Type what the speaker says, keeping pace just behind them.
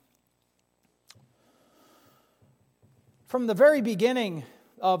From the very beginning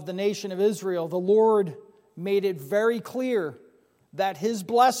of the nation of Israel, the Lord made it very clear that His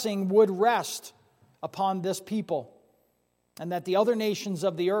blessing would rest upon this people, and that the other nations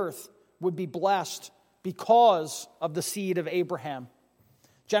of the earth would be blessed because of the seed of Abraham.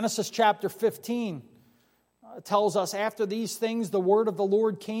 Genesis chapter 15 tells us, after these things, the word of the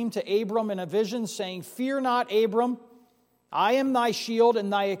Lord came to Abram in a vision, saying, "Fear not, Abram, I am thy shield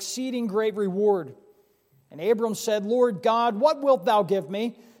and thy exceeding great reward." And Abram said, "Lord God, what wilt thou give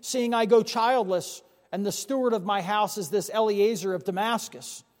me, seeing I go childless, and the steward of my house is this Eliezer of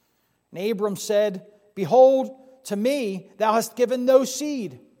Damascus?" And Abram said, "Behold, to me thou hast given no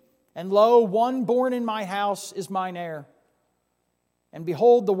seed, and lo, one born in my house is mine heir." And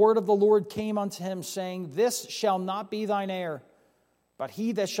behold, the word of the Lord came unto him, saying, "This shall not be thine heir, but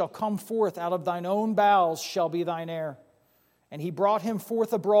he that shall come forth out of thine own bowels shall be thine heir." And he brought him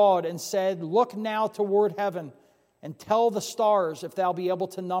forth abroad and said, "Look now toward heaven, and tell the stars if thou be able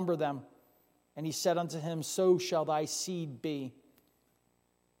to number them." And he said unto him, "So shall thy seed be."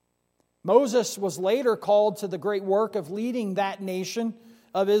 Moses was later called to the great work of leading that nation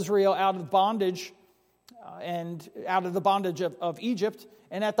of Israel out of bondage, and out of the bondage of Egypt.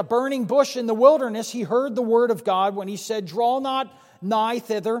 And at the burning bush in the wilderness, he heard the word of God when he said, "Draw not nigh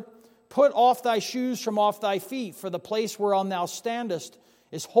thither, put off thy shoes from off thy feet, for the place whereon thou standest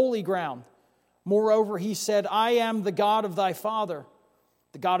is holy ground." Moreover, he said, "I am the God of thy father,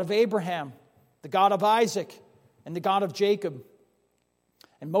 the God of Abraham, the God of Isaac, and the God of Jacob."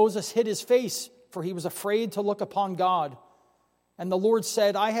 And Moses hid his face, for he was afraid to look upon God. And the Lord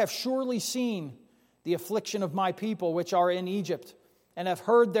said, "I have surely seen the affliction of my people which are in Egypt, and have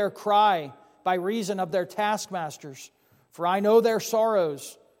heard their cry by reason of their taskmasters. For I know their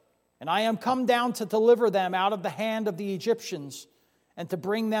sorrows, and I am come down to deliver them out of the hand of the Egyptians, and to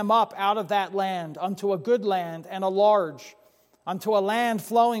bring them up out of that land unto a good land and a large, unto a land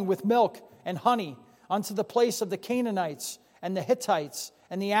flowing with milk and honey, unto the place of the Canaanites and the Hittites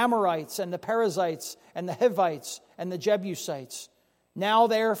and the Amorites and the Perizzites and the Hivites and the Jebusites. Now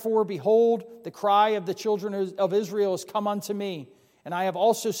therefore, behold, the cry of the children of Israel is come unto me, and I have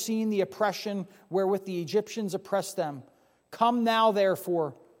also seen the oppression wherewith the Egyptians oppress them. Come now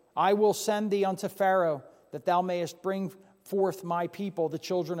therefore, I will send thee unto Pharaoh, that thou mayest bring forth my people, the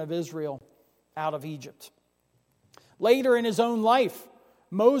children of Israel, out of Egypt." Later in his own life,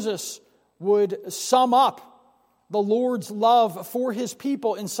 Moses would sum up the Lord's love for His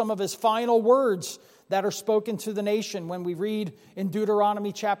people in some of his final words that are spoken to the nation when we read in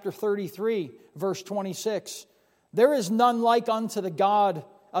Deuteronomy chapter 33, verse 26. "There is none like unto the God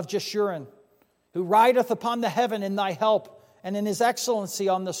of Jeshurun, who rideth upon the heaven in thy help, and in His excellency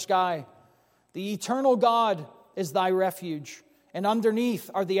on the sky. The eternal God is thy refuge, and underneath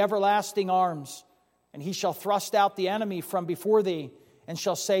are the everlasting arms. And He shall thrust out the enemy from before thee, and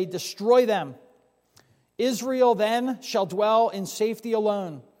shall say, Destroy them. Israel then shall dwell in safety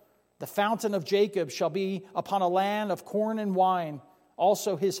alone. The fountain of Jacob shall be upon a land of corn and wine.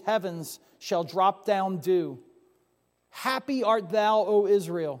 Also his heavens shall drop down dew. Happy art thou, O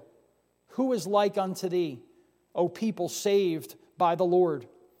Israel. Who is like unto thee, O people saved by the Lord?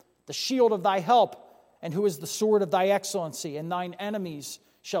 The shield of thy help, and who is the sword of thy excellency? And thine enemies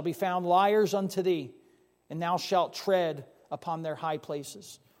shall be found liars unto thee, and thou shalt tread upon their high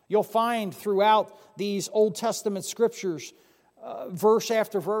places. You'll find throughout these Old Testament scriptures, verse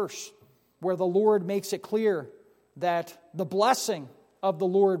after verse, where the Lord makes it clear that the blessing of the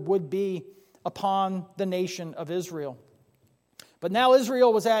Lord would be upon the nation of Israel. But now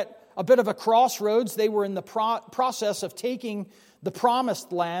Israel was at a bit of a crossroads. They were in the process of taking the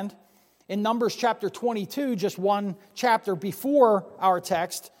promised land. In Numbers chapter 22, just one chapter before our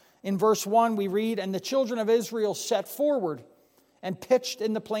text, in verse 1 we read, And the children of Israel set forward and pitched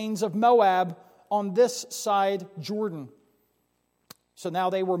in the plains of Moab on this side Jordan. So now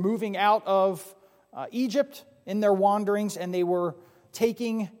they were moving out of Egypt in their wanderings, and they were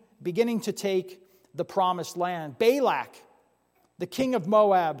beginning to take the promised land. Balak, the king of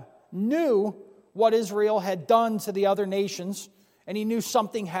Moab, knew what Israel had done to the other nations, and he knew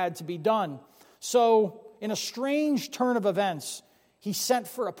something had to be done. So, in a strange turn of events, he sent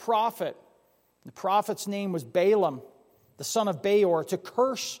for a prophet. The prophet's name was Balaam, the son of Beor, to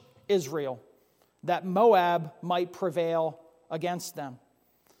curse Israel, that Moab might prevail against them.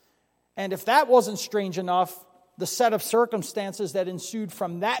 And if that wasn't strange enough, the set of circumstances that ensued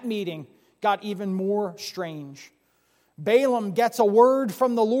from that meeting got even more strange. Balaam gets a word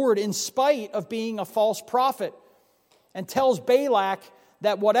from the Lord in spite of being a false prophet, and tells Balak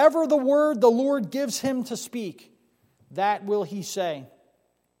that whatever the word the Lord gives him to speak, that will he say.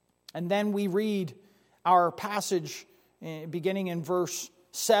 And then we read our passage beginning in verse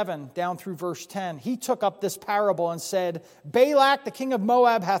 7 down through verse 10. He took up this parable and said, Balak, the king of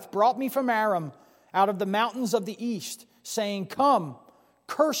Moab, hath brought me from Aram out of the mountains of the east, saying, Come,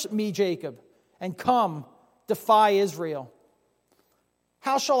 curse me, Jacob, and come, defy Israel.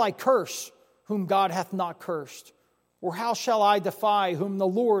 How shall I curse whom God hath not cursed? Or how shall I defy whom the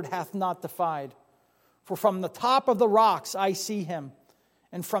Lord hath not defied? For from the top of the rocks I see him,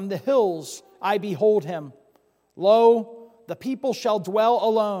 and from the hills I behold him. Lo, the people shall dwell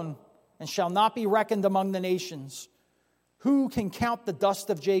alone, and shall not be reckoned among the nations. Who can count the dust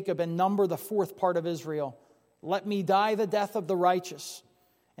of Jacob and number the fourth part of Israel? Let me die the death of the righteous,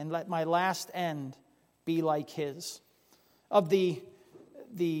 and let my last end be like his. Of the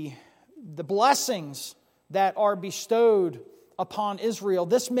blessings that are bestowed upon Israel,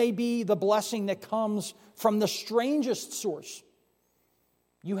 this may be the blessing that comes from the strangest source.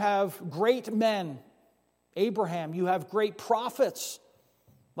 You have great men, Abraham. You have great prophets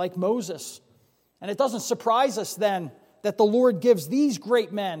like Moses. And it doesn't surprise us then that the Lord gives these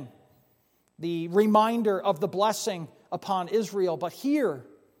great men the reminder of the blessing upon Israel. But here,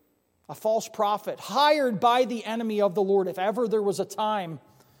 a false prophet hired by the enemy of the Lord, if ever there was a time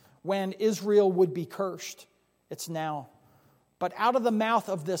when Israel would be cursed, it's now. But out of the mouth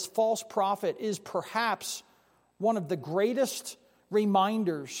of this false prophet is perhaps one of the greatest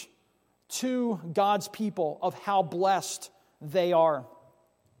reminders to God's people of how blessed they are.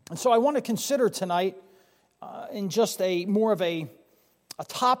 And so I want to consider tonight, in just a more of a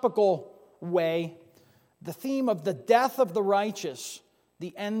topical way, the theme of the death of the righteous,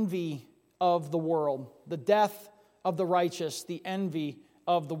 the envy of the world. The death of the righteous, the envy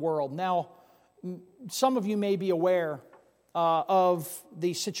of the world. Now, some of you may be aware of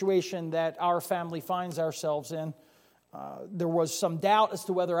the situation that our family finds ourselves in. There was some doubt as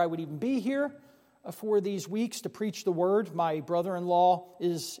to whether I would even be here for these weeks to preach the word. My brother-in-law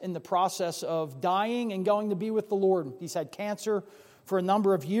is in the process of dying and going to be with the Lord. He's had cancer for a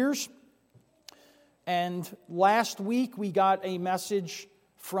number of years. And last week we got a message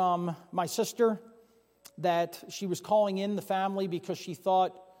from my sister that she was calling in the family because she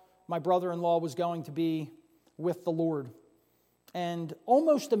thought my brother-in-law was going to be with the Lord. And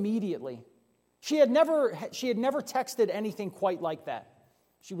almost immediately, she had never texted anything quite like that.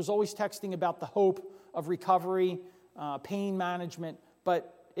 She was always texting about the hope of recovery, pain management,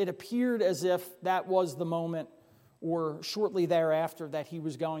 but it appeared as if that was the moment or shortly thereafter that he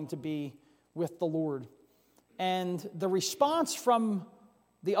was going to be with the Lord. And the response from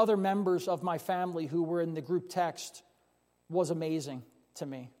the other members of my family who were in the group text was amazing to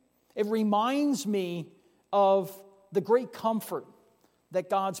me. It reminds me of the great comfort that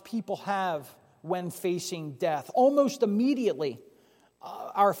God's people have when facing death. Almost immediately,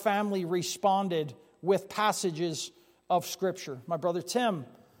 our family responded with passages of Scripture. My brother Tim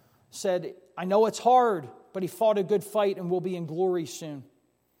said, I know it's hard, but he fought a good fight and will be in glory soon.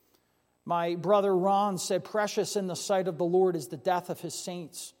 My brother Ron said, precious in the sight of the Lord is the death of his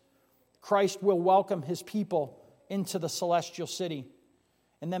saints. Christ will welcome his people into the celestial city.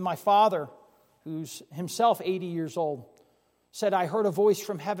 And then my father, who's himself 80 years old, said, I heard a voice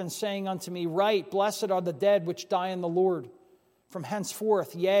from heaven saying unto me, Right, blessed are the dead which die in the Lord. From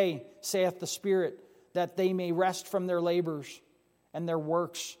henceforth, yea, saith the Spirit, that they may rest from their labors, and their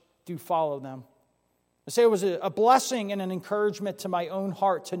works do follow them. I say it was a blessing and an encouragement to my own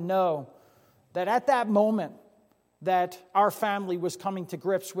heart to know that at that moment that our family was coming to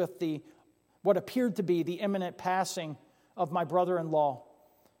grips with what appeared to be the imminent passing of my brother-in-law,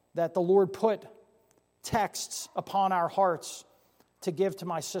 that the Lord put texts upon our hearts to give to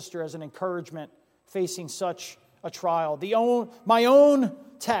my sister as an encouragement facing such a trial. My own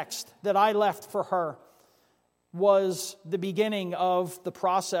text that I left for her was the beginning of the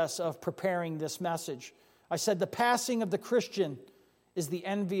process of preparing this message. I said, the passing of the Christian is the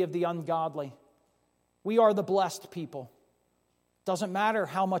envy of the ungodly. We are the blessed people. Doesn't matter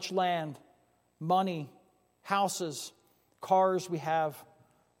how much land, money, houses, cars we have.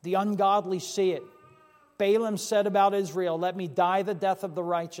 The ungodly see it. Balaam said about Israel, let me die the death of the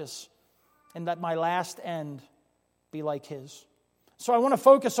righteous, and let my last end be like his. So I want to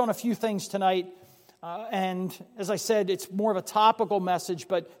focus on a few things tonight. And as I said, it's more of a topical message,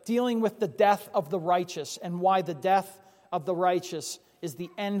 but dealing with the death of the righteous and why the death of the righteous is the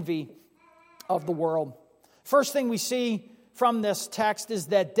envy of the world. First thing we see from this text is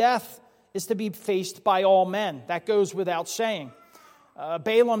that death is to be faced by all men. That goes without saying.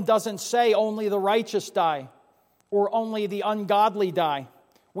 Balaam doesn't say only the righteous die or only the ungodly die.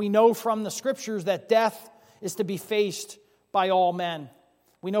 We know from the Scriptures that death is to be faced by all men.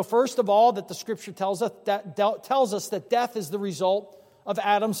 We know, first of all, that the Scripture tells us that death is the result of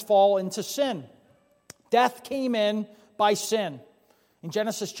Adam's fall into sin. Death came in by sin. In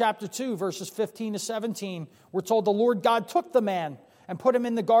Genesis chapter 2, verses 15 to 17, we're told the Lord God took the man and put him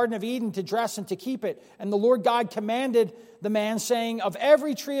in the Garden of Eden to dress and to keep it. And the Lord God commanded the man, saying, "Of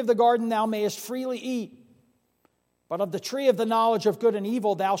every tree of the garden thou mayest freely eat, but of the tree of the knowledge of good and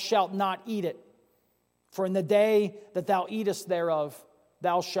evil thou shalt not eat it. For in the day that thou eatest thereof,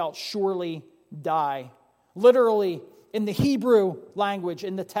 thou shalt surely die." Literally, in the Hebrew language,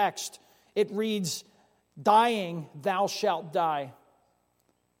 in the text, it reads, "Dying, thou shalt die."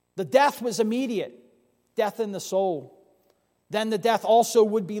 The death was immediate, death in the soul. Then the death also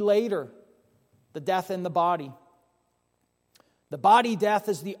would be later, the death in the body. The body death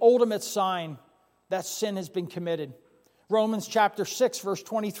is the ultimate sign that sin has been committed. Romans chapter 6, verse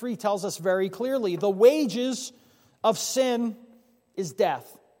 23 tells us very clearly, the wages of sin is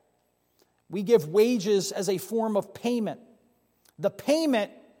death. We give wages as a form of payment. The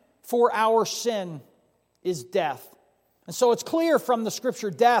payment for our sin is death. And so it's clear from the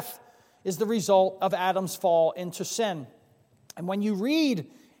Scripture, death is the result of Adam's fall into sin. And when you read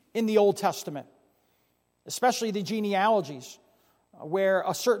in the Old Testament, especially the genealogies, where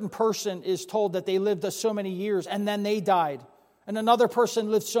a certain person is told that they lived so many years and then they died, and another person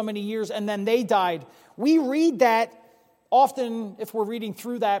lived so many years and then they died, we read that often. If we're reading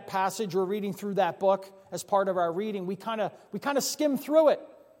through that passage or reading through that book as part of our reading, we kind of skim through it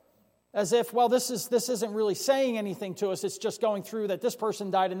as if, well, this isn't really saying anything to us. It's just going through that this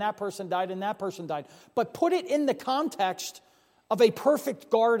person died and that person died and that person died. But put it in the context of a perfect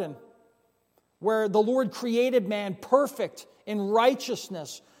garden where the Lord created man perfect in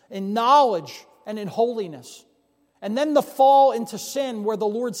righteousness, in knowledge, and in holiness. And then the fall into sin where the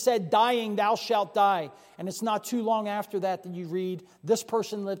Lord said, "Dying, thou shalt die." And it's not too long after that you read, this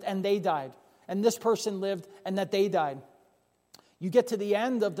person lived and they died. And this person lived and that they died. You get to the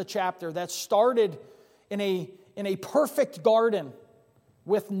end of the chapter that started in a perfect garden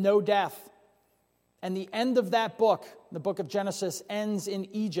with no death. And the end of that book, the book of Genesis, ends in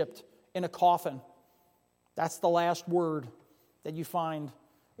Egypt in a coffin. That's the last word that you find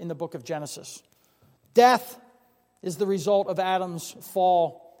in the book of Genesis. Death is the result of Adam's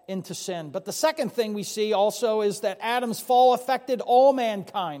fall into sin. But the second thing we see also is that Adam's fall affected all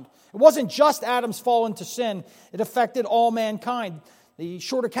mankind. It wasn't just Adam's fall into sin, it affected all mankind. The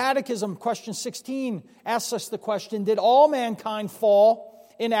Shorter Catechism, question 16, asks us the question, did all mankind fall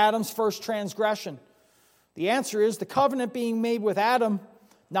in Adam's first transgression? The answer is the covenant being made with Adam,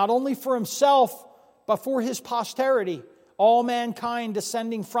 not only for himself, but for his posterity, all mankind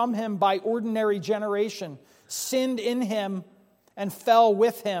descending from him by ordinary generation, sinned in him and fell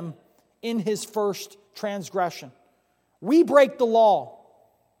with him in his first transgression. We break the law.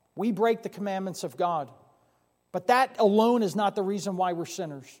 We break the commandments of God. But that alone is not the reason why we're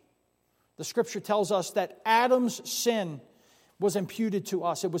sinners. The Scripture tells us that Adam's sin was imputed to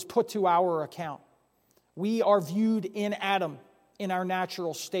us. It was put to our account. We are viewed in Adam, in our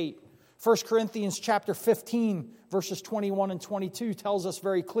natural state. 1 Corinthians chapter 15, verses 21 and 22 tells us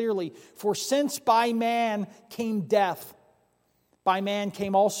very clearly, "For since by man came death, by man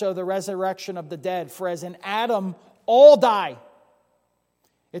came also the resurrection of the dead. For as in Adam all die."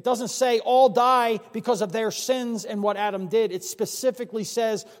 It doesn't say all die because of their sins and what Adam did. It specifically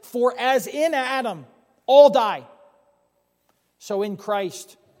says, "For as in Adam all die, so in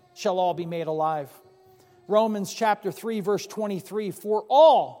Christ shall all be made alive." Romans chapter 3, verse 23, "For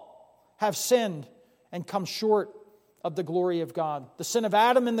all have sinned and come short of the glory of God." The sin of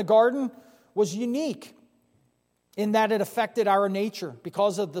Adam in the garden was unique in that it affected our nature.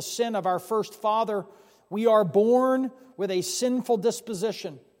 Because of the sin of our first father, we are born with a sinful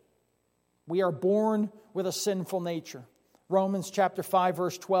disposition. We are born with a sinful nature. Romans chapter 5,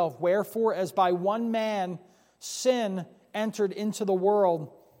 verse 12, "Wherefore, as by one man sin entered into the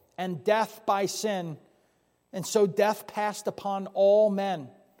world, and death by sin, and so death passed upon all men,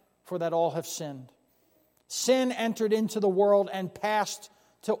 for that all have sinned." Sin entered into the world and passed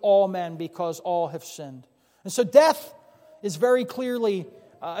to all men because all have sinned. And so death is very clearly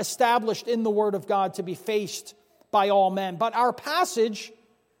established in the Word of God to be faced by all men. But our passage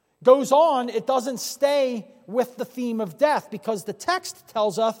goes on. It doesn't stay with the theme of death, because the text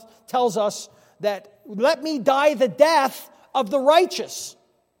tells us that let me die the death of the righteous.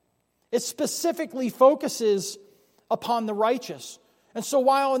 It specifically focuses upon the righteous. And so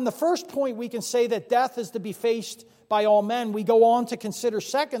while in the first point we can say that death is to be faced by all men, we go on to consider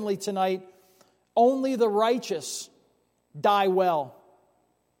secondly tonight, only the righteous die well.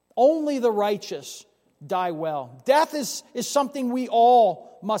 Only the righteous die well. Death is something we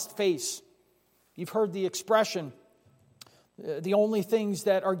all must face. You've heard the expression, the only things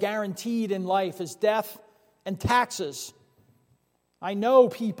that are guaranteed in life is death and taxes. I know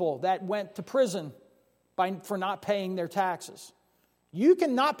people that went to prison for not paying their taxes. You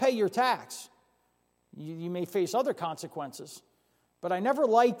can not pay your tax. You may face other consequences. But I never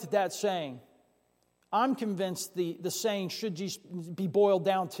liked that saying. I'm convinced the saying should just be boiled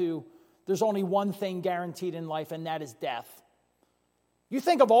down to there's only one thing guaranteed in life, and that is death. You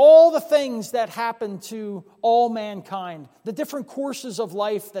think of all the things that happen to all mankind, the different courses of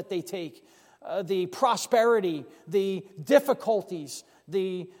life that they take, the prosperity, the difficulties,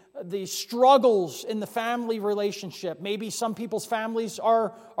 the struggles in the family relationship. Maybe some people's families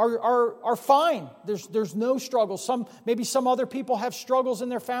are fine. There's no struggles. Maybe some other people have struggles in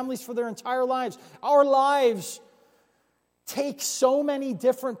their families for their entire lives. Our lives take so many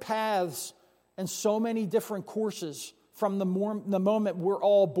different paths and so many different courses from the moment we're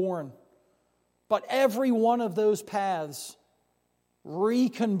all born. But every one of those paths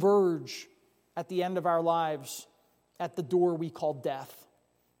reconverge at the end of our lives at the door we call death.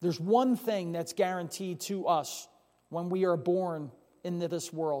 There's one thing that's guaranteed to us when we are born into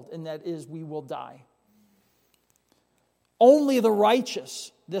this world, and that is we will die. Only the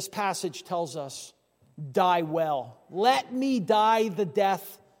righteous, this passage tells us, die well. Let me die the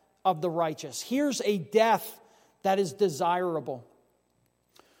death of the righteous. Here's a death that is desirable.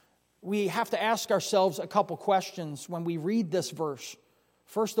 We have to ask ourselves a couple questions when we read this verse.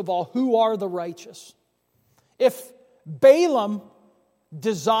 First of all, who are the righteous? If Balaam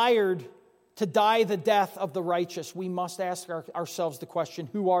desired to die the death of the righteous, we must ask ourselves the question,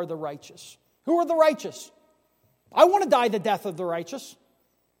 who are the righteous? Who are the righteous? I want to die the death of the righteous.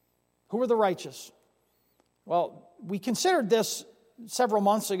 Who are the righteous? Well, we considered this several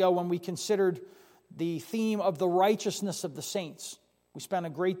months ago when we considered the theme of the righteousness of the saints. We spent a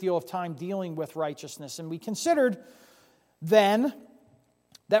great deal of time dealing with righteousness, and we considered then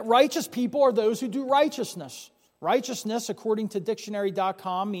that righteous people are those who do righteousness. Righteousness, according to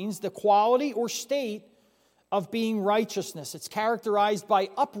dictionary.com, means the quality or state of being righteousness. It's characterized by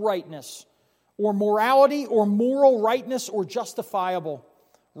uprightness or morality or moral rightness or justifiable.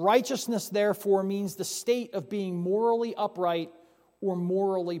 Righteousness, therefore, means the state of being morally upright or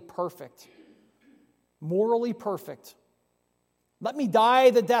morally perfect. Morally perfect. Let me die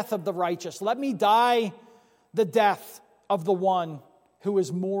the death of the righteous. Let me die the death of the one who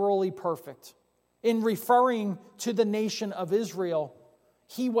is morally perfect. In referring to the nation of Israel,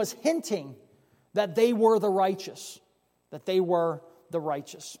 he was hinting that they were the righteous. That they were the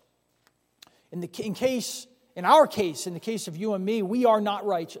righteous. In the case of you and me, we are not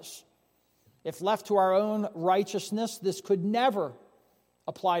righteous. If left to our own righteousness, this could never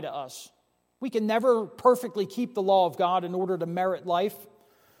apply to us. We can never perfectly keep the law of God in order to merit life.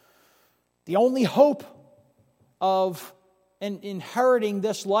 The only hope of inheriting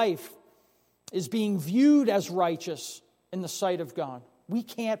this life is being viewed as righteous in the sight of God. We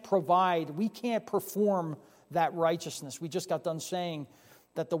can't provide, we can't perform that righteousness. We just got done saying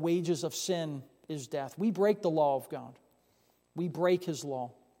that the wages of sin is death. We break the law of God. We break His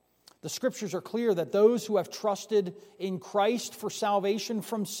law. The Scriptures are clear that those who have trusted in Christ for salvation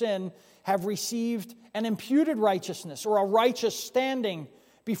from sin have received an imputed righteousness or a righteous standing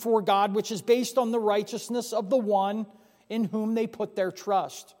before God, which is based on the righteousness of the one in whom they put their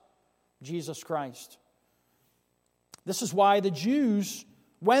trust, Jesus Christ. This is why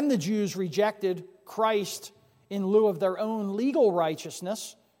when the Jews rejected Christ in lieu of their own legal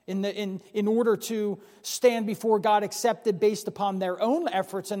righteousness, in order to stand before God accepted based upon their own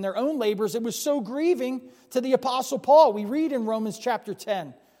efforts and their own labors, it was so grieving to the Apostle Paul. We read in Romans chapter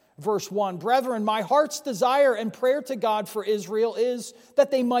 10, verse 1, "Brethren, my heart's desire and prayer to God for Israel is that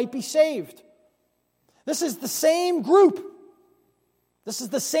they might be saved." This is the same group. This is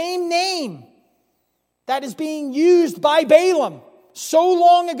the same name that is being used by Balaam so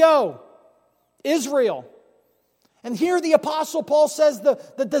long ago. Israel. And here the Apostle Paul says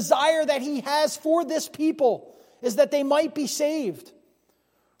the desire that he has for this people is that they might be saved.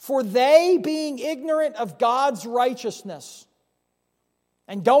 For they, being ignorant of God's righteousness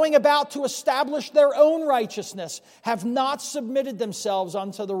and going about to establish their own righteousness, have not submitted themselves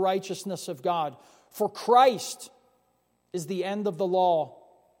unto the righteousness of God. For Christ is the end of the law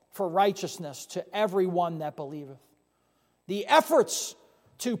for righteousness to everyone that believeth. The efforts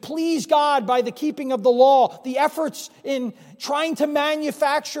to please God by the keeping of the law, the efforts in trying to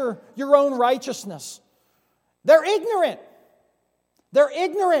manufacture your own righteousness, they're ignorant. They're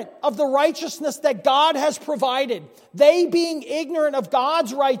ignorant of the righteousness that God has provided. They being ignorant of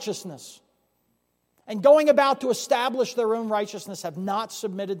God's righteousness and going about to establish their own righteousness, have not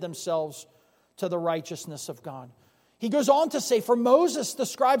submitted themselves to the righteousness of God. He goes on to say, for Moses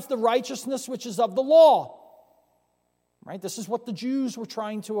describes the righteousness which is of the law. Right? This is what the Jews were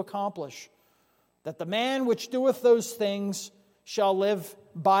trying to accomplish. That the man which doeth those things shall live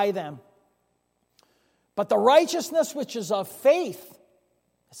by them. But the righteousness which is of faith,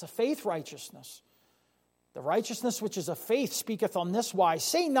 it's a faith righteousness. The righteousness which is of faith speaketh on this wise,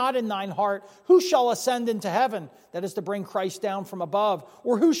 say not in thine heart, who shall ascend into heaven, that is to bring Christ down from above,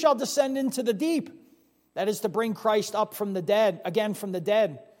 or who shall descend into the deep, that is to bring Christ up from the dead, again from the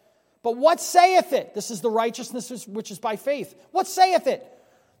dead. But what saith it? This is the righteousness which is by faith. What saith it?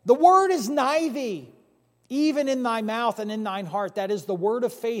 The word is nigh thee, even in thy mouth and in thine heart. That is the word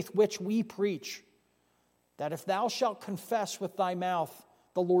of faith which we preach. That if thou shalt confess with thy mouth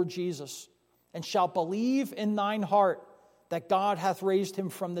the Lord Jesus, and shalt believe in thine heart that God hath raised him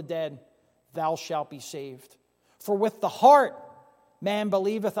from the dead, thou shalt be saved. For with the heart man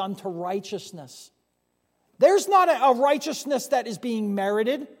believeth unto righteousness. There's not a righteousness that is being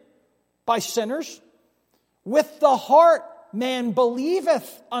merited by sinners. With the heart man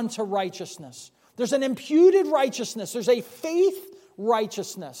believeth unto righteousness. There's an imputed righteousness. There's a faith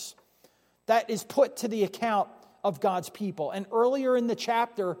righteousness that is put to the account of God's people. And earlier in the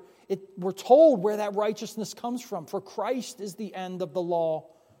chapter, we're told where that righteousness comes from. For Christ is the end of the law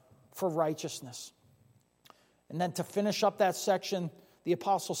for righteousness. And then to finish up that section, the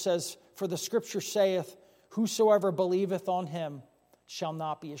apostle says, for the scripture saith, whosoever believeth on him shall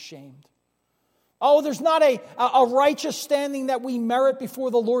not be ashamed. Oh, there's not a righteous standing that we merit before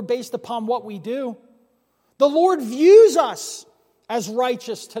the Lord based upon what we do. The Lord views us as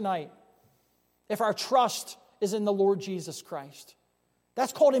righteous tonight if our trust is in the Lord Jesus Christ.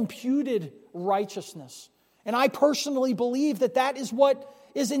 That's called imputed righteousness. And I personally believe that that is what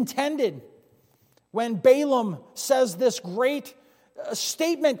is intended when Balaam says this great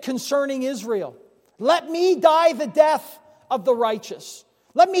statement concerning Israel. Let me die the death of the righteous.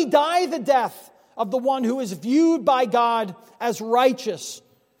 Let me die the death of the one who is viewed by God as righteous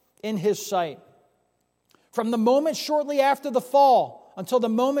in his sight. From the moment shortly after the fall until the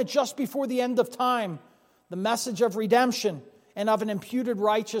moment just before the end of time, the message of redemption and of an imputed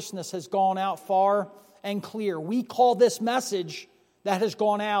righteousness has gone out far and clear. We call this message that has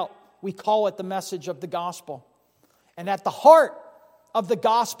gone out, we call it the message of the gospel. And at the heart of the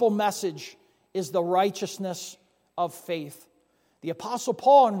gospel message is the righteousness of faith. The Apostle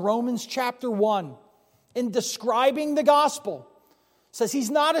Paul in Romans chapter 1, in describing the gospel, says he's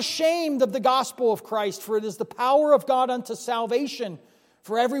not ashamed of the gospel of Christ, for it is the power of God unto salvation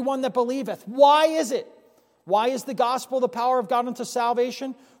for everyone that believeth. Why is it? Why is the gospel the power of God unto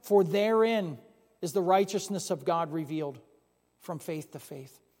salvation? For therein is the righteousness of God revealed from faith to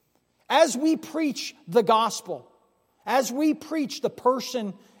faith. As we preach the gospel, as we preach the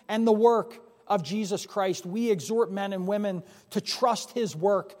person and the work of Jesus Christ, we exhort men and women to trust his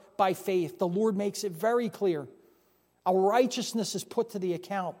work by faith. The Lord makes it very clear. Our righteousness is put to the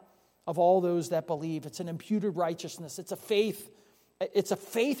account of all those that believe. It's an imputed righteousness. It's a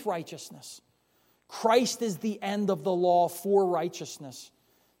faith righteousness. Christ is the end of the law for righteousness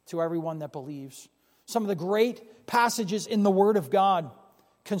to everyone that believes. Some of the great passages in the Word of God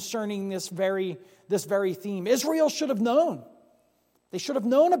concerning this very theme. Israel should have known. They should have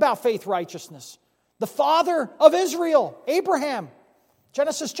known about faith righteousness. The father of Israel, Abraham,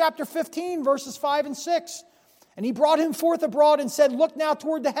 Genesis chapter 15, verses 5 and 6. And he brought him forth abroad and said, look now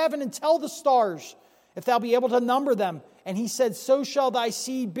toward the heaven and tell the stars, if thou be able to number them. And he said, so shall thy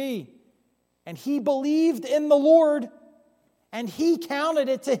seed be. And he believed in the Lord, and he counted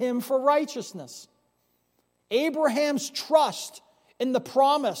it to him for righteousness. Abraham's trust in the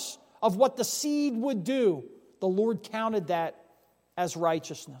promise of what the seed would do, the Lord counted that as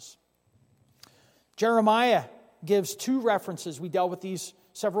righteousness. Jeremiah gives two references. We dealt with these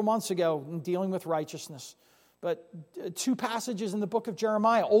several months ago in dealing with righteousness. But two passages in the book of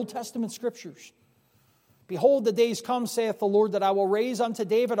Jeremiah, Old Testament scriptures. Behold, the days come, saith the Lord, that I will raise unto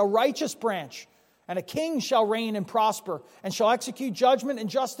David a righteous branch, and a king shall reign and prosper, and shall execute judgment and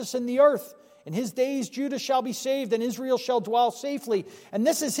justice in the earth. In his days Judah shall be saved, and Israel shall dwell safely. And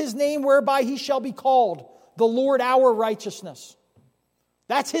this is his name whereby he shall be called, the Lord our righteousness.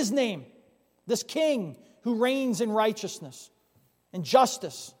 That's his name. This king who reigns in righteousness and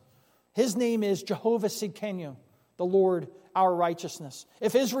justice. His name is Jehovah Sidkenu, the Lord our righteousness.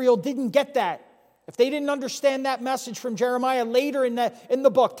 If Israel didn't get that, if they didn't understand that message from Jeremiah later in the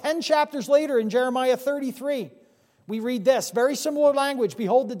book, 10 chapters later in Jeremiah 33, we read this, very similar language.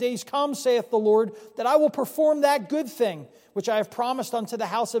 Behold, the days come, saith the Lord, that I will perform that good thing which I have promised unto the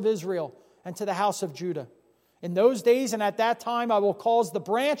house of Israel, and to the house of Judah. In those days and at that time I will cause the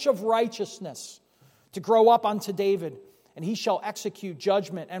branch of righteousness to grow up unto David, and he shall execute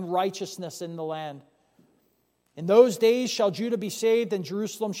judgment and righteousness in the land. In those days shall Judah be saved, and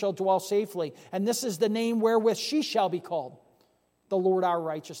Jerusalem shall dwell safely. And this is the name wherewith she shall be called, the Lord our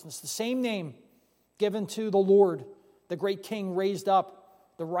righteousness. The same name given to the Lord, the great King raised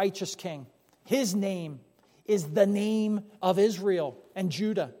up, the righteous King. His name is the name of Israel and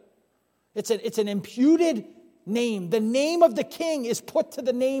Judah. It's an imputed name. The name of the king is put to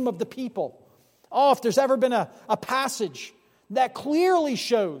the name of the people. Oh, if there's ever been a passage that clearly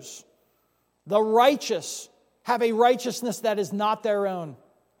shows the righteous have a righteousness that is not their own,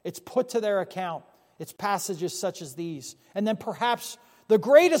 it's put to their account. It's passages such as these. And then perhaps the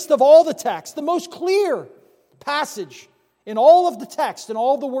greatest of all the texts, the most clear passage in all of the text, in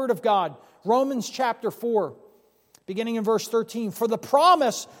all the Word of God, Romans chapter 4. Beginning in verse 13, for the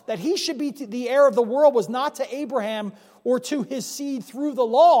promise that he should be the heir of the world was not to Abraham or to his seed through the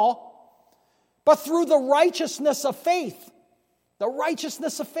law, but through the righteousness of faith. The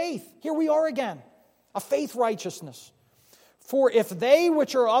righteousness of faith. Here we are again. A faith righteousness. For if they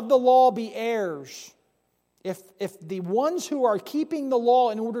which are of the law be heirs, if the ones who are keeping the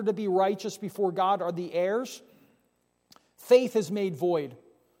law in order to be righteous before God are the heirs, faith is made void,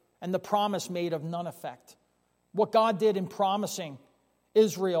 and the promise made of none effect. What God did in promising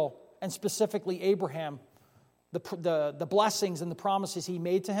Israel, and specifically Abraham, the blessings and the promises he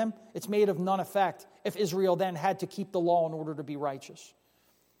made to him, it's made of none effect if Israel then had to keep the law in order to be righteous.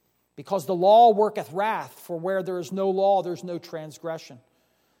 Because the law worketh wrath, for where there is no law, there is no transgression.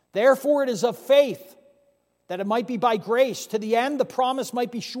 Therefore it is of faith, that it might be by grace, to the end the promise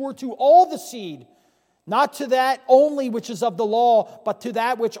might be sure to all the seed, not to that only which is of the law, but to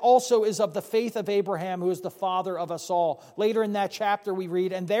that which also is of the faith of Abraham, who is the father of us all. Later in that chapter we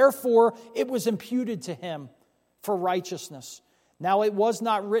read, and therefore it was imputed to him for righteousness. Now it was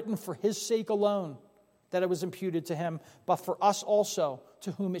not written for his sake alone that it was imputed to him, but for us also,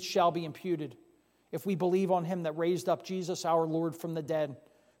 to whom it shall be imputed, if we believe on him that raised up Jesus our Lord from the dead,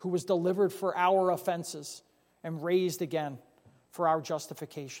 who was delivered for our offenses and raised again for our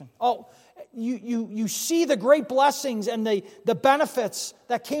justification. Oh, you see the great blessings and the benefits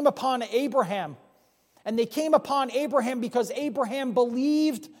that came upon Abraham. And they came upon Abraham because Abraham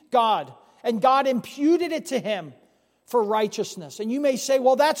believed God, and God imputed it to him for righteousness. And you may say,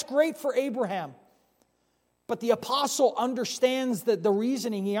 well, that's great for Abraham. But the apostle understands the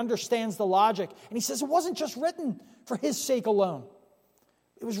reasoning, he understands the logic. And he says it wasn't just written for his sake alone.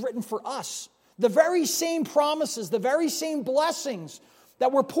 It was written for us. The very same promises, the very same blessings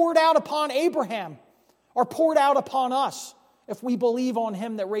that were poured out upon Abraham are poured out upon us if we believe on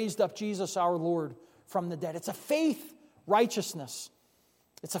him that raised up Jesus our Lord from the dead. It's a faith righteousness.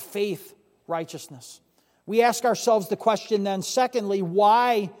 It's a faith righteousness. We ask ourselves the question then, secondly,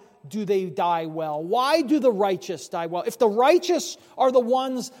 why do they die well? Why do the righteous die well? If the righteous are the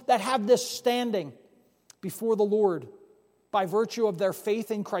ones that have this standing before the Lord by virtue of their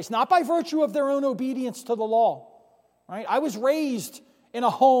faith in Christ, not by virtue of their own obedience to the law. Right? I was raised in a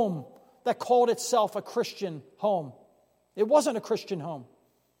home that called itself a Christian home. It wasn't a Christian home.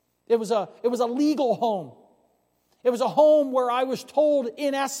 It was a legal home. It was a home where I was told,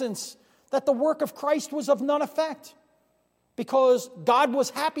 in essence, that the work of Christ was of none effect. Because God was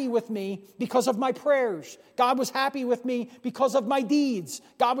happy with me because of my prayers. God was happy with me because of my deeds.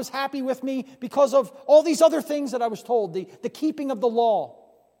 God was happy with me because of all these other things that I was told, the keeping of the law.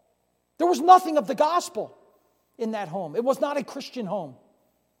 There was nothing of the gospel in that home. It was not a Christian home.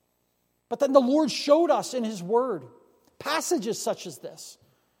 But then the Lord showed us in His Word passages such as this.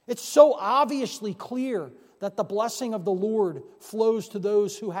 It's so obviously clear that the blessing of the Lord flows to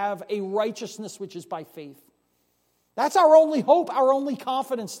those who have a righteousness which is by faith. That's our only hope, our only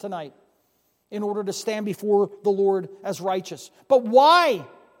confidence tonight in order to stand before the Lord as righteous. But why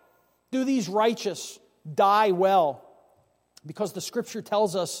do these righteous die well? Because the Scripture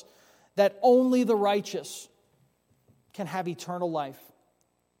tells us that only the righteous can have eternal life.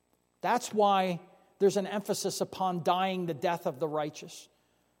 That's why there's an emphasis upon dying the death of the righteous.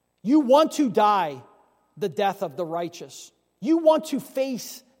 You want to die the death of the righteous. You want to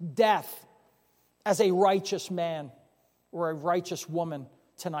face death as a righteous man or a righteous woman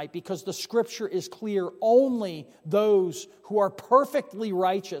tonight, because the Scripture is clear. Only those who are perfectly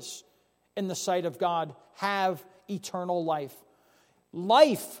righteous in the sight of God have eternal life.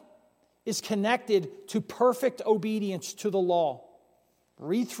 Life is connected to perfect obedience to the law.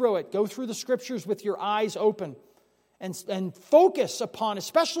 Read through it. Go through the Scriptures with your eyes open and focus upon,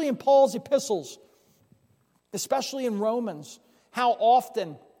 especially in Paul's epistles, especially in Romans, how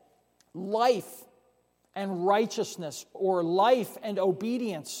often Life and righteousness, or life and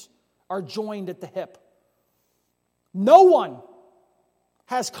obedience, are joined at the hip. No one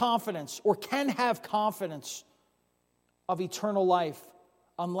has confidence or can have confidence of eternal life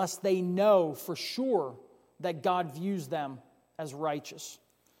unless they know for sure that God views them as righteous.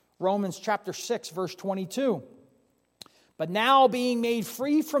 Romans chapter 6, verse 22. But now, being made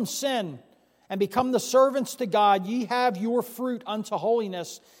free from sin and become the servants to God, ye have your fruit unto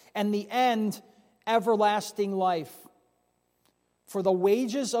holiness, and the end everlasting life. For the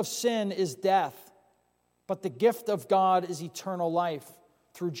wages of sin is death, but the gift of God is eternal life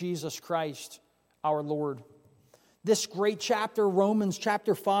through Jesus Christ our Lord. This great chapter, Romans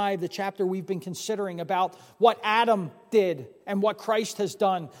chapter 5, the chapter we've been considering about what Adam did and what Christ has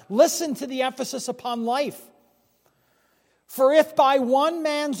done. Listen to the emphasis upon life. For if by one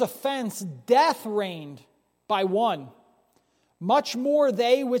man's offense death reigned by one, much more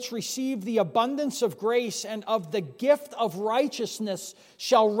they which receive the abundance of grace and of the gift of righteousness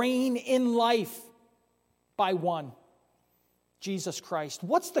shall reign in life by one, Jesus Christ.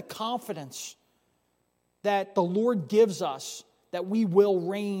 What's the confidence that the Lord gives us that we will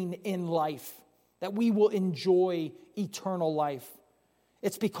reign in life, that we will enjoy eternal life?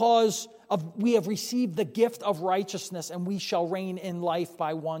 It's because we have received the gift of righteousness, and we shall reign in life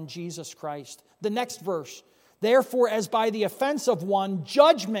by one, Jesus Christ. The next verse. Therefore, as by the offense of one,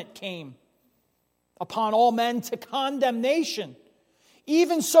 judgment came upon all men to condemnation,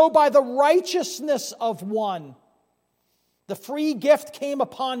 even so by the righteousness of one, the free gift came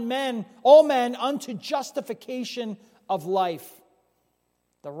upon men, all men, unto justification of life.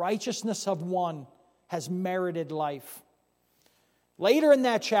 The righteousness of one has merited life. Later in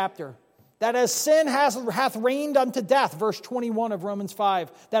that chapter, that as sin hath reigned unto death, verse 21 of Romans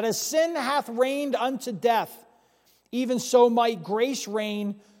 5, that as sin hath reigned unto death, even so might grace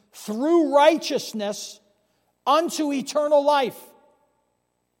reign through righteousness unto eternal life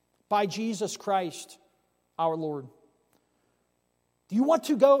by Jesus Christ our Lord. Do you want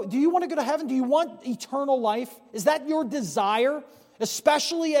to go to heaven? Do you want eternal life? Is that your desire,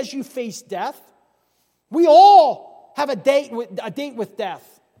 especially as you face death? We all have a date with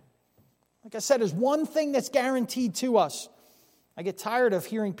death. Like I said, there's one thing that's guaranteed to us. I get tired of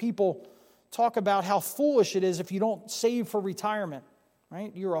hearing people talk about how foolish it is if you don't save for retirement,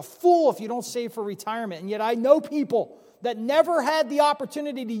 right? You're a fool if you don't save for retirement. And yet I know people that never had the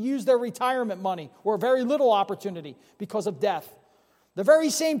opportunity to use their retirement money, or very little opportunity, because of death. The very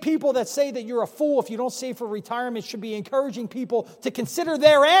same people that say that you're a fool if you don't save for retirement should be encouraging people to consider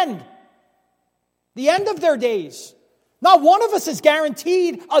their end, the end of their days. Not one of us is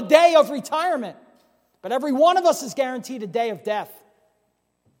guaranteed a day of retirement, but every one of us is guaranteed a day of death.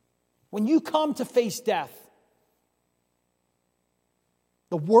 When you come to face death,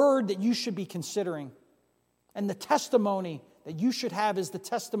 the word that you should be considering and the testimony that you should have is the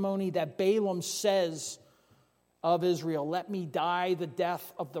testimony that Balaam says of Israel. Let me die the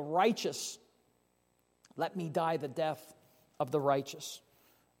death of the righteous. Let me die the death of the righteous.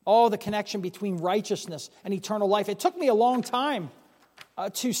 Oh, the connection between righteousness and eternal life. It took me a long time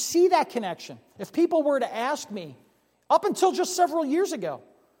to see that connection. If people were to ask me, up until just several years ago,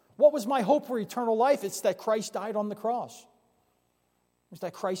 what was my hope for eternal life? It's that Christ died on the cross. It's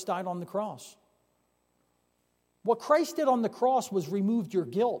that Christ died on the cross. What Christ did on the cross was removed your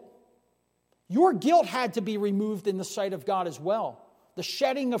guilt. Your guilt had to be removed in the sight of God as well. The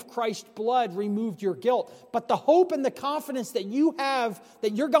shedding of Christ's blood removed your guilt. But the hope and the confidence that you have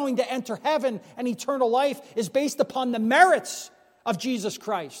that you're going to enter heaven and eternal life is based upon the merits of Jesus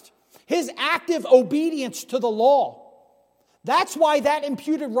Christ. His active obedience to the law. That's why that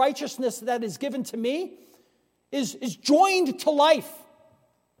imputed righteousness that is given to me is joined to life.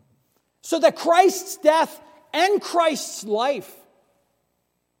 So that Christ's death and Christ's life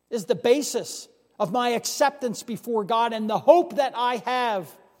is the basis of my acceptance before God and the hope that I have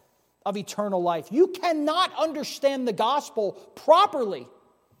of eternal life. You cannot understand the gospel properly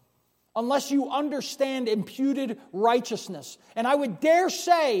unless you understand imputed righteousness. And I would dare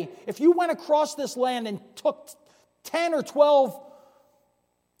say, if you went across this land and took 10 or 12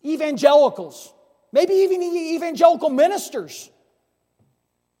 evangelicals, maybe even evangelical ministers,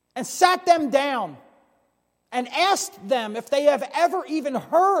 and sat them down and asked them if they have ever even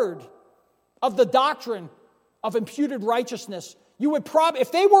heard of the doctrine of imputed righteousness, you would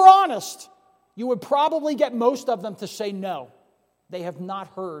if they were honest, you would probably get most of them to say no. They have not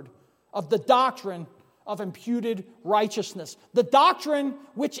heard of the doctrine of imputed righteousness. The doctrine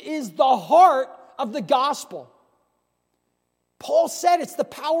which is the heart of the gospel. Paul said it's the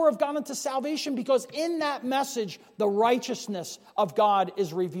power of God unto salvation because in that message, the righteousness of God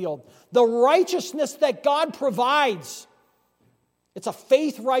is revealed. The righteousness that God provides. It's a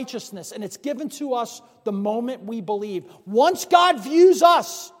faith righteousness, and it's given to us the moment we believe. Once God views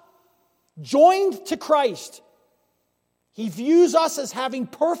us joined to Christ, He views us as having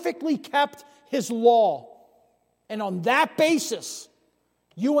perfectly kept His law. And on that basis,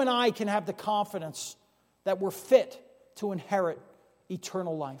 you and I can have the confidence that we're fit to inherit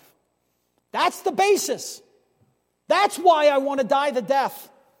eternal life. That's the basis. That's why I want to die the death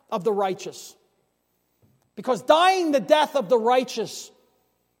of the righteous. Because dying the death of the righteous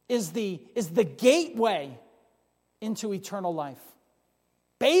is the gateway into eternal life.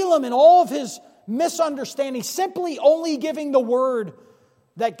 Balaam, in all of his misunderstanding, simply only giving the word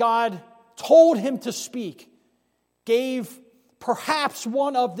that God told him to speak, gave perhaps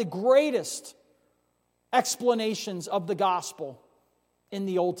one of the greatest explanations of the gospel in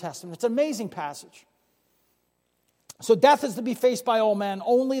the Old Testament. It's an amazing passage. So death is to be faced by all men.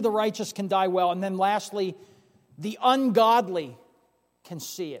 Only the righteous can die well. And then lastly, the ungodly can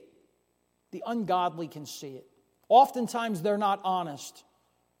see it. The ungodly can see it. Oftentimes they're not honest,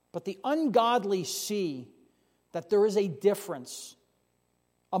 but the ungodly see that there is a difference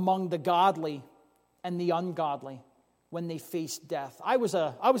among the godly and the ungodly when they face death. I was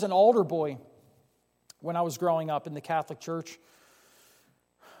an altar boy when I was growing up in the Catholic Church.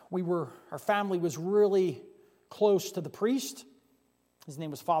 Our family was really close to the priest. His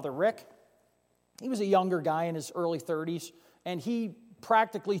name was Father Rick. He was a younger guy in his early 30s, and he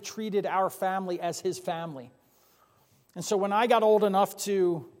practically treated our family as his family. And so when I got old enough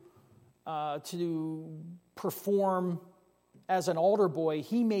to perform as an altar boy,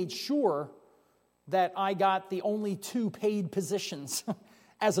 he made sure that I got the only 2 paid positions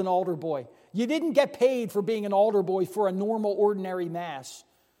as an altar boy. You didn't get paid for being an altar boy for a normal, ordinary mass.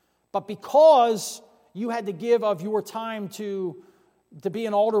 But because you had to give of your time to be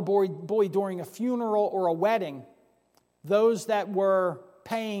an altar boy during a funeral or a wedding, those that were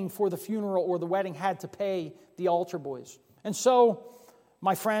paying for the funeral or the wedding had to pay the altar boys. And so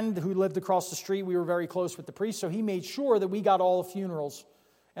my friend who lived across the street, we were very close with the priest, so he made sure that we got all the funerals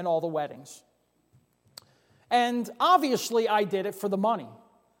and all the weddings. And obviously I did it for the money,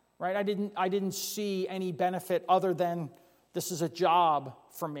 right? I didn't see any benefit other than this is a job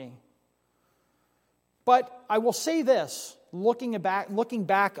for me. But I will say this, looking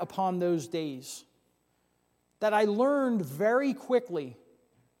back upon those days, that I learned very quickly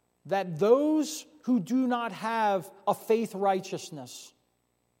that those who do not have a faith righteousness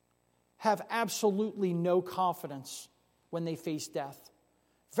have absolutely no confidence when they face death.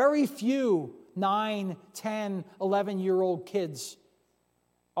 Very few 9, 10, 11-year-old kids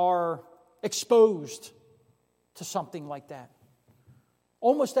are exposed to something like that.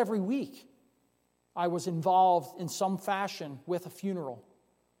 Almost every week, I was involved in some fashion with a funeral.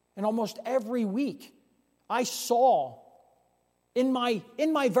 And almost every week, I saw in my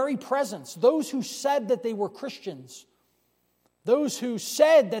very presence those who said that they were Christians, those who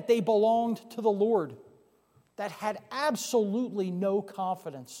said that they belonged to the Lord, that had absolutely no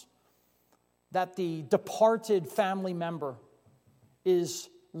confidence that the departed family member is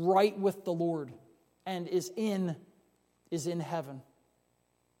right with the Lord and is in heaven.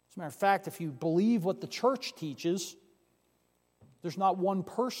 As a matter of fact, if you believe what the church teaches, there's not one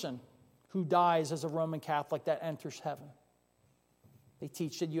person who dies as a Roman Catholic that enters heaven. They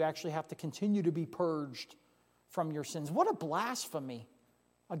teach that you actually have to continue to be purged from your sins. What a blasphemy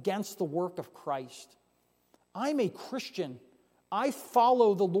against the work of Christ. I'm a Christian. I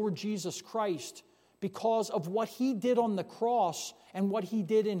follow the Lord Jesus Christ because of what He did on the cross and what He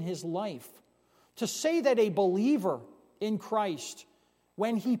did in His life. To say that a believer in Christ,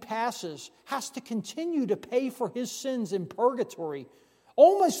 when he passes, has to continue to pay for his sins in purgatory,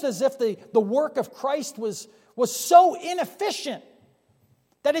 almost as if the work of Christ was so inefficient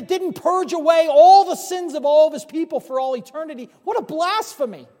that it didn't purge away all the sins of all of His people for all eternity. What a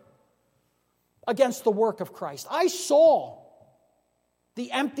blasphemy against the work of Christ. I saw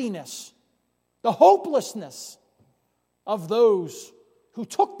the emptiness, the hopelessness of those who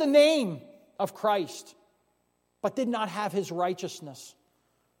took the name of Christ but did not have His righteousness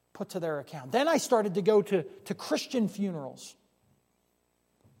put to their account. Then I started to go to Christian funerals.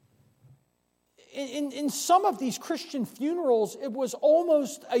 In some of these Christian funerals, it was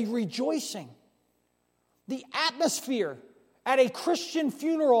almost a rejoicing. The atmosphere at a Christian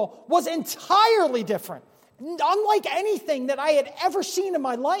funeral was entirely different, unlike anything that I had ever seen in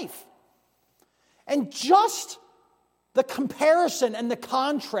my life. And just the comparison and the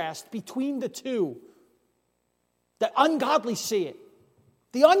contrast between the two The ungodly see it.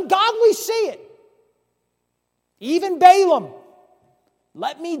 The ungodly see it. Even Balaam.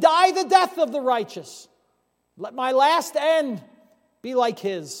 Let me die the death of the righteous. Let my last end be like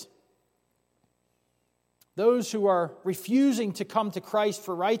his. Those who are refusing to come to Christ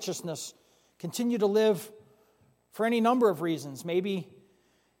for righteousness continue to live for any number of reasons. Maybe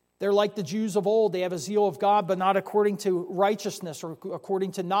they're like the Jews of old. They have a zeal of God, but not according to righteousness or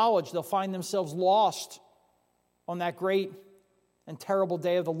according to knowledge. They'll find themselves lost on that great and terrible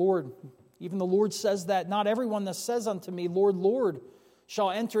day of the Lord. Even the Lord says that, not everyone that says unto me, Lord, Lord, shall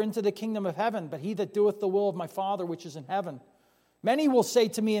enter into the kingdom of heaven, but he that doeth the will of my Father which is in heaven. Many will say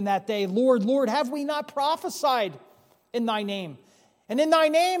to me in that day, Lord, Lord, have we not prophesied in thy name? And in thy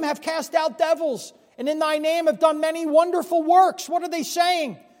name have cast out devils, and in thy name have done many wonderful works. What are they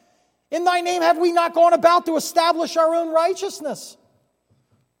saying? In thy name have we not gone about to establish our own righteousness?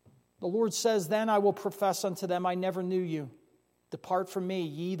 The Lord says, then I will profess unto them, I never knew you. Depart from me,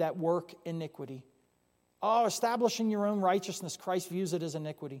 ye that work iniquity. Oh, establishing your own righteousness, Christ views it as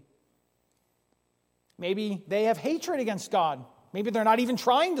iniquity. Maybe they have hatred against God. Maybe they're not even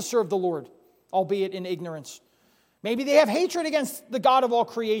trying to serve the Lord, albeit in ignorance. Maybe they have hatred against the God of all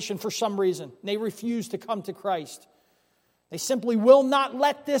creation for some reason. They refuse to come to Christ. They simply will not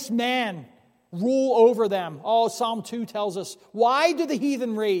let this man rule over them. Oh, Psalm 2 tells us, why do the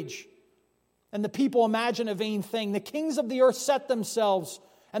heathen rage? And the people imagine a vain thing. The kings of the earth set themselves,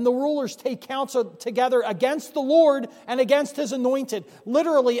 and the rulers take counsel together against the Lord and against his anointed.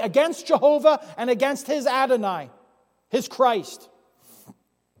 Literally, against Jehovah and against his Adonai, his Christ.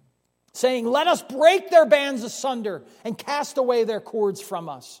 Saying, let us break their bands asunder and cast away their cords from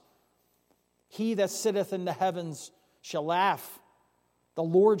us. He that sitteth in the heavens shall laugh. The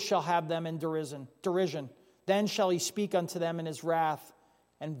Lord shall have them in derision. Then shall he speak unto them in his wrath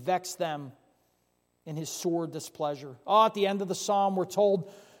and vex them in his sore displeasure. Oh, at the end of the psalm we're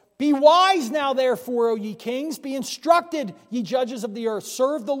told, be wise now therefore, O ye kings, be instructed, ye judges of the earth.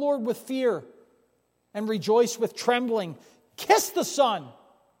 Serve the Lord with fear and rejoice with trembling. Kiss the Son,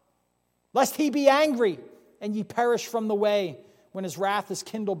 lest he be angry and ye perish from the way when his wrath is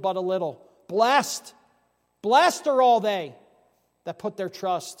kindled but a little. Blessed are all they that put their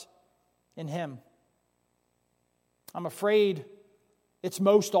trust in him. I'm afraid it's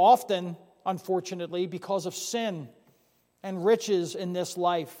most often, unfortunately, because of sin and riches in this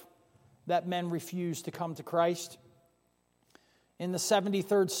life that men refuse to come to Christ. In the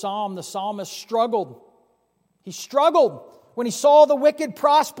 73rd Psalm, the psalmist struggled. He struggled when he saw the wicked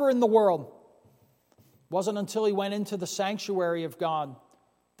prosper in the world. It wasn't until he went into the sanctuary of God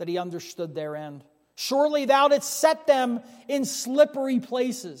that he understood their end. Surely thou didst set them in slippery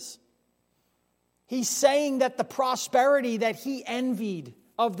places. He's saying that the prosperity that he envied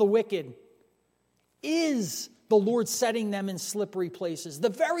of the wicked is the Lord setting them in slippery places. The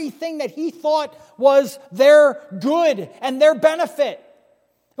very thing that he thought was their good and their benefit.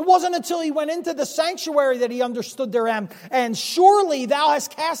 It wasn't until he went into the sanctuary that he understood their end. And surely thou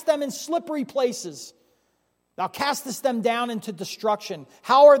hast cast them in slippery places. Thou castest them down into destruction.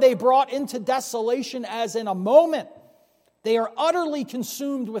 How are they brought into desolation as in a moment? They are utterly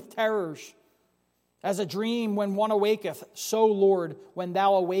consumed with terrors. As a dream when one awaketh, so, Lord, when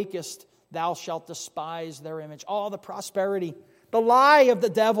thou awakest, thou shalt despise their image. Oh, the prosperity, the lie of the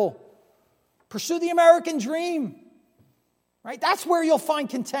devil. Pursue the American dream. Right? That's where you'll find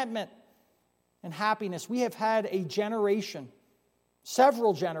contentment and happiness. We have had a generation,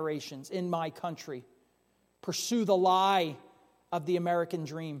 several generations in my country, pursue the lie of the American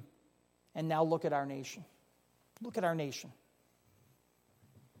dream. And now look at our nation. Look at our nation.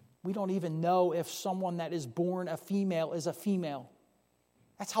 We don't even know if someone that is born a female is a female.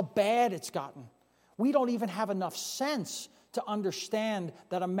 That's how bad it's gotten. We don't even have enough sense to understand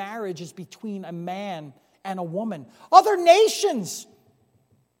that a marriage is between a man and a woman. Other nations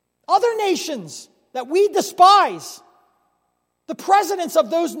that we despise, the presidents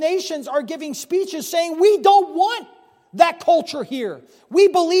of those nations are giving speeches saying, we don't want that culture here. We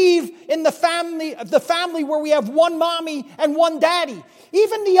believe in the family where we have one mommy and one daddy.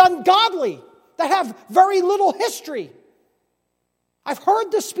 Even the ungodly that have very little history. I've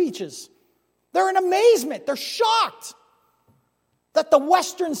heard the speeches. They're in amazement. They're shocked that the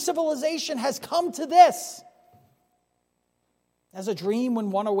Western civilization has come to this. As a dream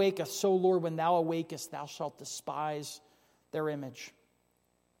when one awaketh, so, Lord, when thou awakest, thou shalt despise their image.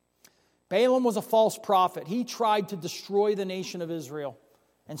 Balaam was a false prophet. He tried to destroy the nation of Israel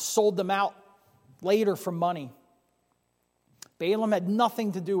and sold them out later for money. Balaam had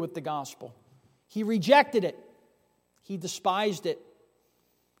nothing to do with the gospel. He rejected it. He despised it.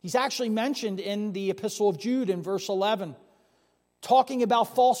 He's actually mentioned in the Epistle of Jude in verse 11. Talking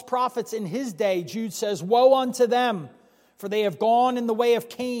about false prophets in his day, Jude says, "Woe unto them, for they have gone in the way of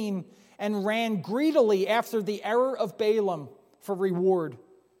Cain and ran greedily after the error of Balaam for reward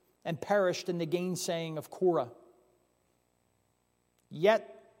and perished in the gainsaying of Korah. Yet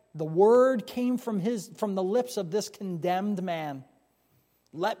the word came from the lips of this condemned man.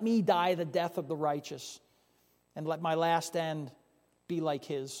 Let me die the death of the righteous, and let my last end be like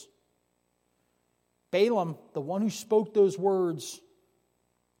his." Balaam, the one who spoke those words,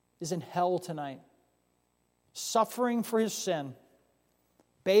 is in hell tonight, suffering for his sin.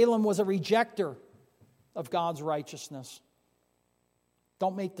 Balaam was a rejecter of God's righteousness.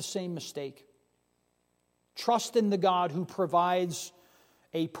 Don't make the same mistake. Trust in the God who provides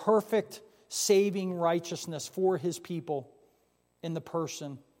a perfect saving righteousness for his people in the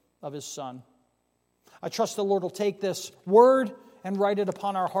person of his Son. I trust the Lord will take this word and write it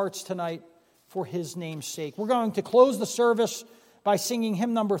upon our hearts tonight for his name's sake. We're going to close the service by singing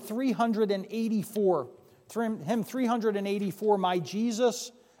hymn number 384. Hymn 384, "My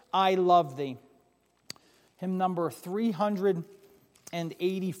Jesus, I Love Thee." Hymn number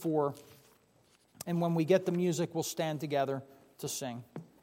 384. And when we get the music, we'll stand together to sing.